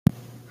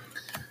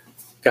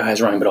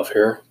Guys, Ryan Biddulph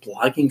here,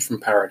 blogging from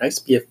paradise,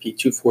 BFP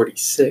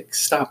 246.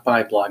 Stop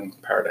by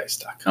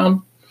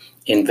bloggingfromparadise.com.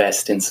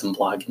 Invest in some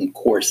blogging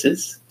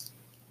courses,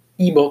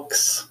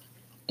 ebooks,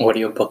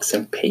 audiobooks,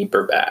 and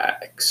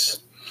paperbacks.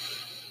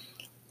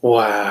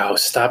 Wow,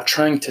 stop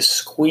trying to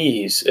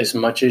squeeze as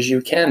much as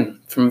you can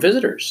from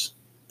visitors.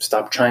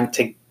 Stop trying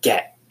to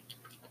get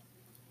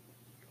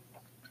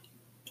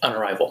on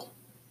arrival.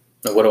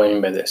 Now, what do I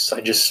mean by this? I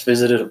just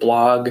visited a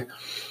blog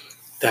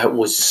that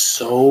was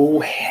so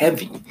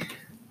heavy.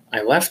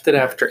 I left it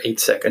after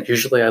 8 seconds.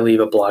 Usually I leave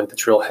a blog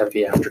that's real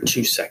heavy after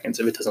 2 seconds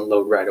if it doesn't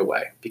load right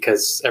away,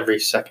 because every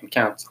second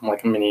counts. I'm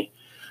like a mini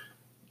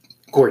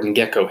Gordon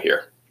Gekko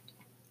here.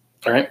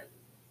 All right?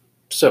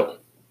 So,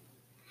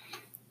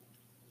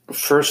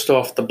 first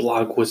off, the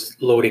blog was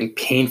loading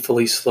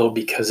painfully slow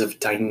because of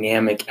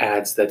dynamic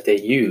ads that they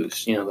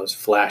use. You know, those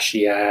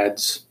flashy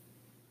ads.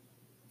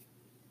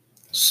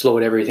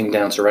 Slowed everything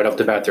down. So right off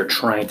the bat, they're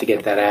trying to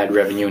get that ad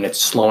revenue, and it's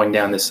slowing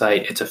down the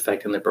site. It's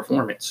affecting the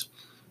performance.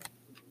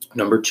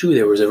 Number two,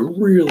 there was a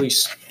really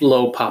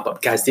slow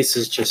pop-up. Guys, this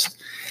is just,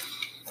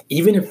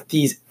 even if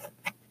these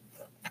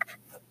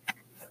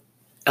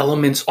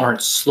elements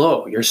aren't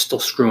slow, you're still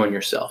screwing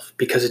yourself,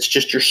 because it's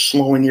just you're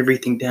slowing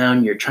everything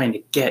down. You're trying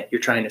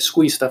to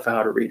squeeze stuff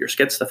out of readers,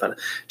 get stuff out of,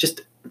 just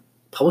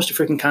publish the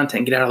freaking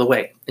content, get out of the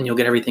way, and you'll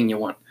get everything you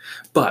want.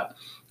 But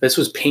this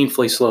was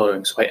painfully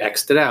slowing, so I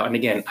X'd it out. And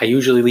again, I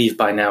usually leave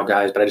by now,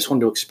 guys, but I just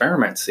wanted to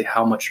experiment, see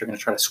how much they're going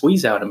to try to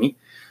squeeze out of me,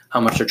 how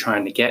much they're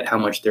trying to get, how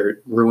much they're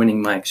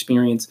ruining my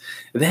experience.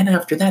 Then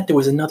after that, there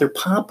was another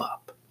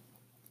pop-up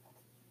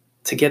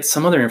to get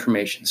some other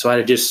information. So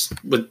I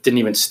didn't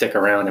even stick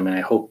around. I mean, I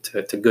hope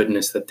to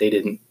goodness that they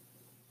didn't,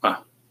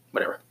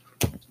 whatever.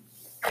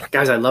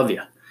 Guys, I love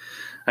you.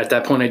 At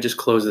that point, I just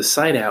closed the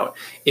site out.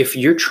 If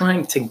you're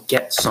trying to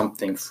get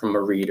something from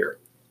a reader,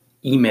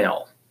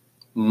 email,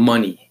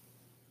 money,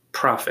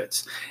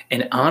 profits,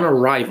 and on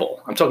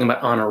arrival, I'm talking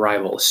about on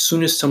arrival, as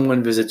soon as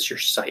someone visits your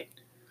site,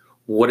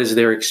 what is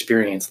their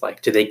experience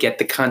like? Do they get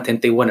the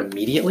content they want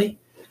immediately?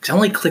 Because I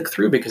only clicked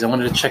through because I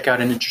wanted to check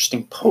out an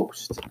interesting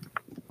post.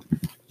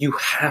 You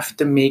have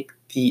to make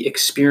the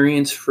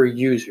experience for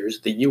users,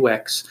 the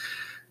UX,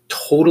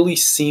 totally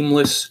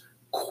seamless,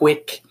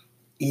 quick,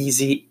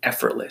 easy,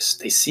 effortless.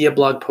 They see a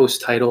blog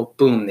post title,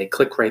 boom, they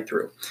click right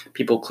through.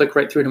 People click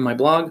right through to my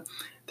blog.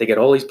 They get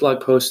all these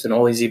blog posts and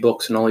all these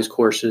ebooks and all these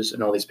courses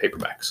and all these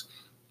paperbacks.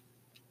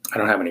 I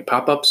don't have any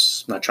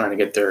pop-ups. I'm not trying to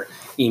get their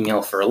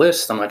email for a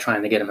list. I'm not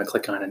trying to get them to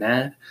click on an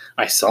ad.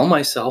 I sell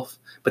myself,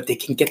 but they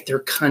can get their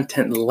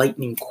content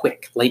lightning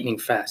quick, lightning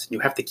fast. And you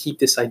have to keep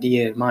this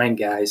idea in mind,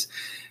 guys.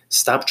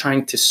 Stop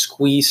trying to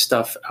squeeze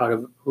stuff out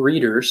of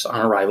readers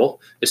on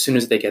arrival as soon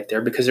as they get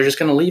there, because they're just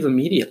going to leave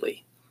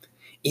immediately.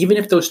 Even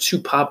if those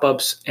two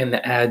pop-ups and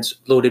the ads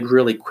loaded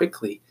really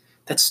quickly,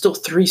 that's still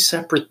three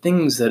separate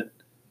things that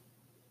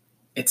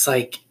it's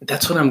like,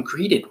 that's what I'm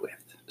greeted with.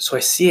 So I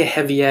see a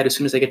heavy ad as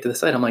soon as I get to the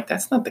site. I'm like,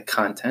 that's not the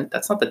content.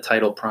 That's not the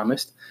title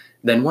promised.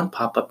 Then one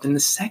pop-up, then the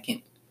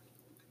second.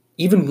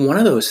 Even one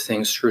of those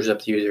things screws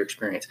up the user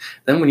experience.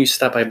 Then when you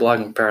stop by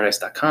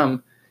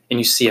bloggingparadise.com and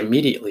you see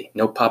immediately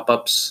no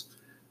pop-ups,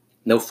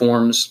 no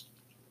forms,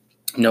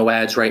 no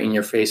ads right in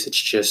your face.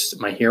 It's just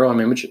my hero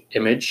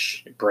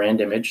image, brand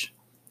image,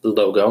 the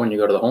logo, and you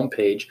go to the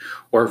homepage.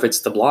 Or if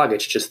it's the blog,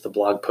 it's just the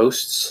blog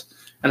posts.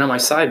 And on my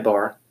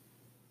sidebar,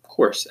 of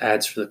course,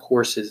 ads for the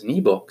courses and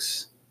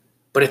ebooks.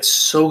 But it's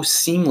so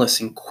seamless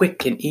and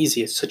quick and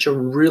easy. It's such a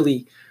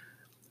really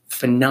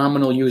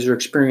phenomenal user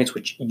experience,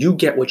 which you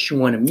get what you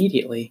want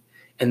immediately.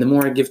 And the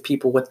more I give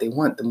people what they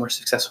want, the more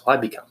successful I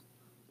become,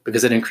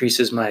 because it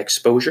increases my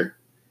exposure.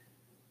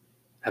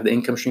 I have the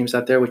income streams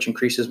out there, which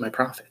increases my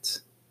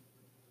profits.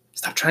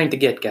 Stop trying to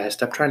get, guys.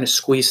 Stop trying to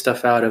squeeze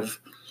stuff out of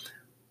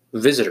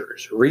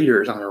visitors,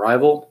 readers on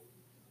arrival.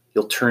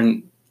 You'll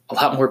turn a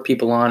lot more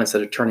people on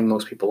instead of turning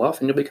most people off,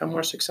 and you'll become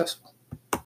more successful.